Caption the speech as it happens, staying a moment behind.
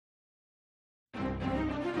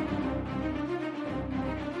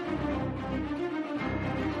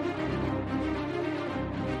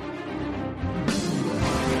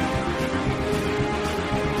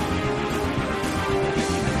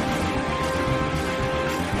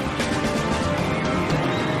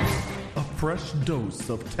fresh dose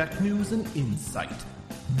of tech news and insight.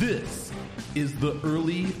 This is the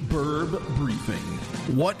Early Burb Briefing.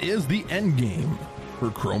 What is the end game for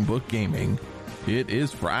Chromebook gaming? It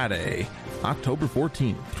is Friday, October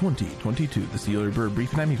 14th, 2022. This is the Early Burb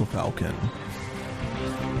Briefing. I'm Eagle Falcon.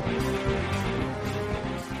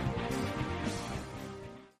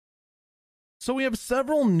 So we have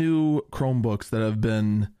several new Chromebooks that have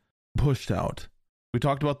been pushed out. We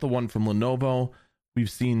talked about the one from Lenovo. We've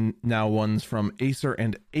seen now ones from Acer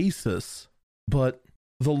and Asus, but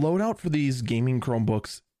the loadout for these gaming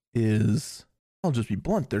Chromebooks is, I'll just be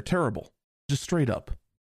blunt, they're terrible. Just straight up.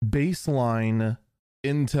 Baseline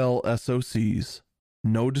Intel SoCs,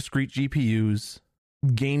 no discrete GPUs,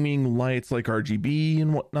 gaming lights like RGB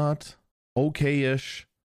and whatnot, okay-ish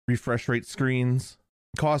refresh rate screens,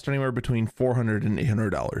 cost anywhere between $400 and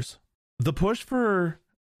 $800. The push for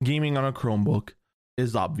gaming on a Chromebook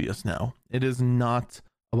is obvious now. It is not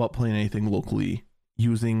about playing anything locally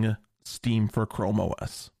using Steam for Chrome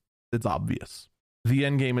OS. It's obvious. The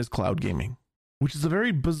end game is cloud gaming, which is a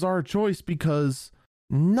very bizarre choice because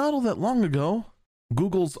not all that long ago,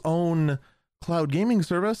 Google's own cloud gaming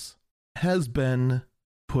service has been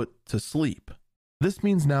put to sleep. This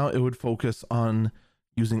means now it would focus on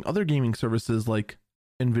using other gaming services like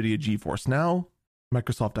NVIDIA GeForce Now,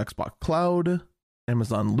 Microsoft Xbox Cloud,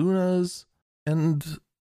 Amazon Luna's, and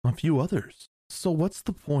a few others. So what's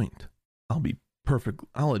the point?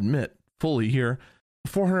 I'll admit fully here,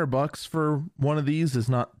 $400 for one of these is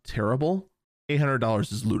not terrible.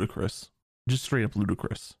 $800 is ludicrous. Just straight up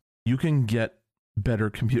ludicrous. You can get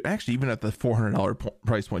better compute. Actually, even at the $400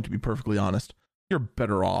 price point, to be perfectly honest, you're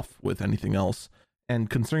better off with anything else. And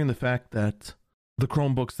considering the fact that the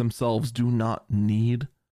Chromebooks themselves do not need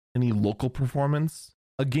any local performance,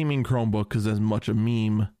 a gaming Chromebook is as much a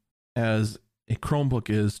meme as a Chromebook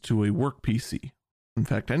is to a work PC. In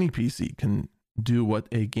fact, any PC can do what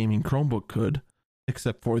a gaming Chromebook could,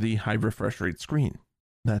 except for the high refresh rate screen.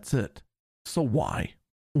 That's it. So why?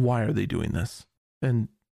 Why are they doing this? And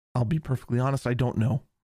I'll be perfectly honest, I don't know.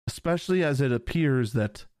 Especially as it appears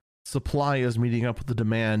that supply is meeting up with the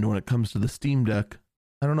demand when it comes to the Steam Deck.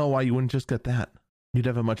 I don't know why you wouldn't just get that. You'd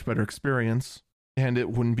have a much better experience, and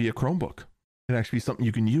it wouldn't be a Chromebook. It'd actually be something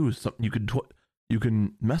you can use, something you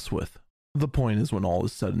can mess with. The point is, when all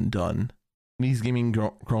is said and done, these gaming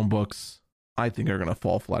Chromebooks, I think, are going to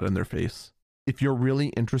fall flat on their face. If you're really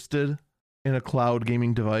interested in a cloud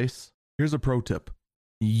gaming device, here's a pro tip.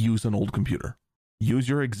 Use an old computer. Use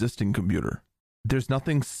your existing computer. There's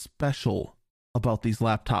nothing special about these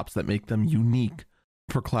laptops that make them unique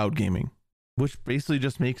for cloud gaming, which basically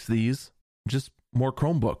just makes these just more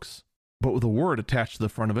Chromebooks, but with a word attached to the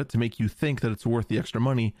front of it to make you think that it's worth the extra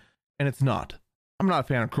money, and it's not. I'm not a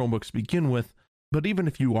fan of Chromebooks to begin with, but even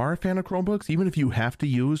if you are a fan of Chromebooks, even if you have to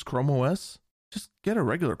use Chrome OS, just get a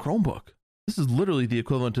regular Chromebook. This is literally the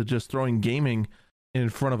equivalent to just throwing gaming in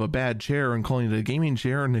front of a bad chair and calling it a gaming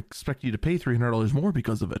chair and expect you to pay $300 more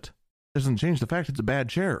because of it. Doesn't change the fact it's a bad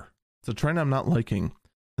chair. It's a trend I'm not liking.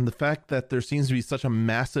 And the fact that there seems to be such a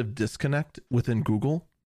massive disconnect within Google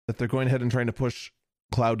that they're going ahead and trying to push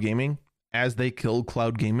cloud gaming as they kill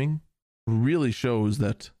cloud gaming really shows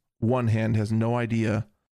that one hand has no idea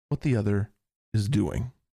what the other is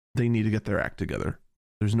doing. They need to get their act together.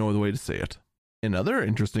 There's no other way to say it. In other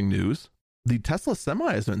interesting news, the Tesla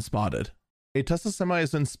Semi has been spotted. A Tesla Semi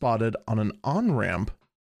has been spotted on an on-ramp.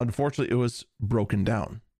 Unfortunately, it was broken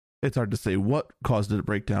down. It's hard to say what caused it to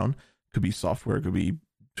break down. Could be software, could be,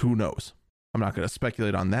 who knows. I'm not going to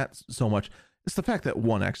speculate on that so much. It's the fact that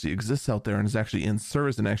one actually exists out there and is actually in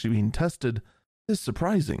service and actually being tested is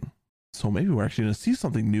surprising. So maybe we're actually going to see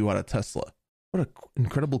something new out of Tesla. What an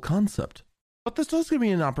incredible concept. But this does give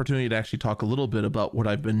me an opportunity to actually talk a little bit about what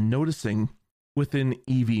I've been noticing within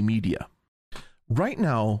EV media. Right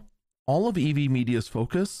now, all of EV media's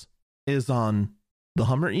focus is on the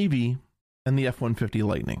Hummer EV and the F-150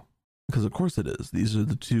 Lightning. Because of course it is. These are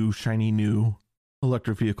the two shiny new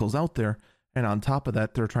electric vehicles out there. And on top of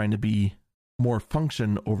that, they're trying to be more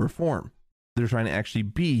function over form. They're trying to actually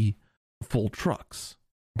be full trucks.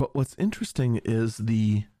 But what's interesting is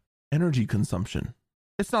the energy consumption.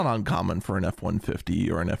 It's not uncommon for an F-150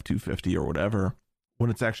 or an F-250 or whatever, when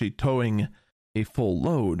it's actually towing a full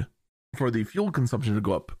load, for the fuel consumption to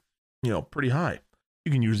go up, pretty high.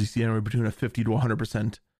 You can usually see anywhere between a 50 to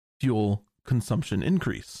 100% fuel consumption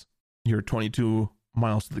increase. Your 22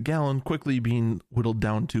 miles to the gallon quickly being whittled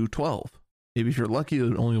down to 12. Maybe if you're lucky,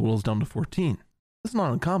 it only whittles down to 14. That's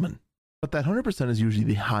not uncommon. But that 100% is usually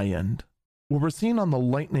the high end. What we're seeing on the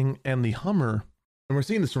Lightning and the Hummer, and we're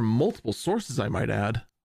seeing this from multiple sources, I might add,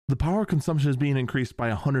 the power consumption is being increased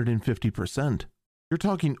by 150%. You're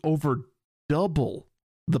talking over double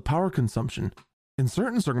the power consumption. In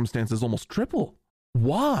certain circumstances, almost triple.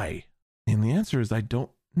 Why? And the answer is I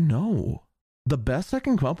don't know. The best I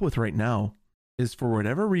can come up with right now is, for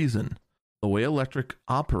whatever reason, the way electric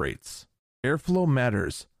operates, airflow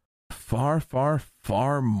matters far, far,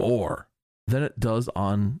 far more than it does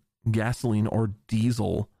on gasoline or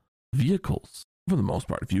diesel vehicles. For the most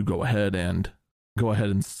part, if you go ahead and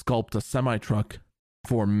sculpt a semi-truck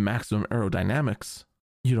for maximum aerodynamics,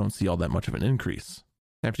 you don't see all that much of an increase.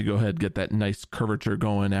 After you go ahead and get that nice curvature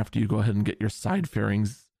going, after you go ahead and get your side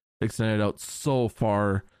fairings extended out so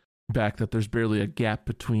far back that there's barely a gap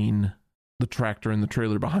between the tractor and the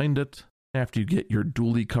trailer behind it, after you get your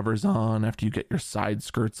dually covers on, after you get your side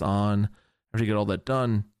skirts on, after you get all that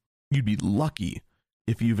done, you'd be lucky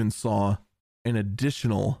if you even saw an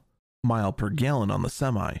additional mile per gallon on the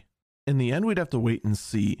semi. In the end, we'd have to wait and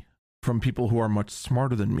see from people who are much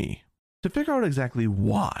smarter than me to figure out exactly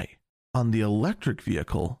why on the electric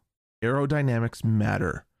vehicle, aerodynamics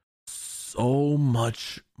matter so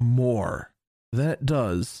much more than it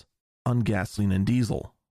does on gasoline and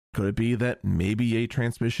diesel. Could it be that maybe a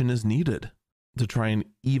transmission is needed to try and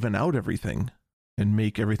even out everything and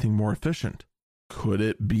make everything more efficient? Could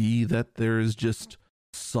it be that there is just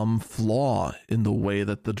some flaw in the way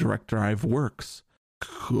that the direct drive works?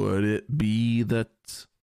 Could it be that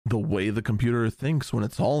the way the computer thinks when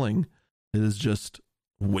it's hauling is just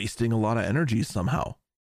wasting a lot of energy somehow?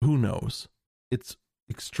 Who knows? It's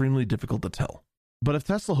extremely difficult to tell. But if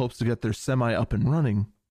Tesla hopes to get their semi up and running,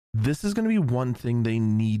 this is going to be one thing they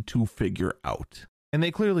need to figure out. And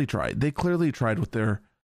they clearly tried. They clearly tried with their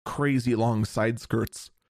crazy long side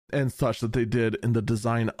skirts and such that they did in the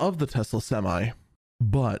design of the Tesla Semi.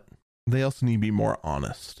 But they also need to be more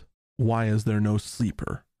honest. Why is there no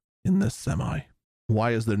sleeper in this Semi?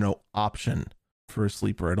 Why is there no option for a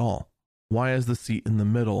sleeper at all? Why is the seat in the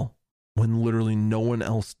middle when literally no one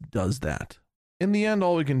else does that? In the end,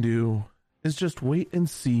 all we can do is just wait and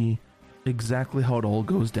see exactly how it all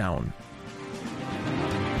goes down.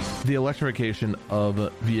 The electrification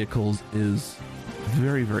of vehicles is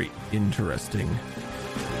very, very interesting,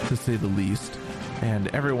 to say the least. And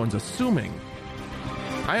everyone's assuming,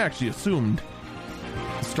 I actually assumed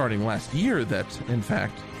starting last year that, in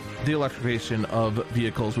fact, the electrification of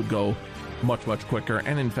vehicles would go much, much quicker.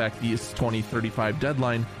 And in fact, the 2035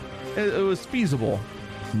 deadline, it was feasible.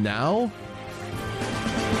 Now,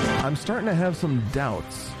 I'm starting to have some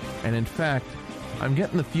doubts. And in fact, I'm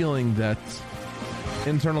getting the feeling that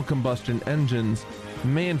internal combustion engines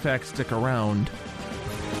may in fact stick around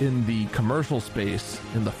in the commercial space,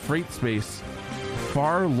 in the freight space,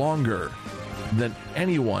 far longer than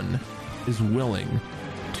anyone is willing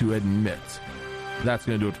to admit. That's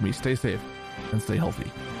going to do it for me. Stay safe and stay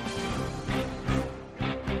healthy.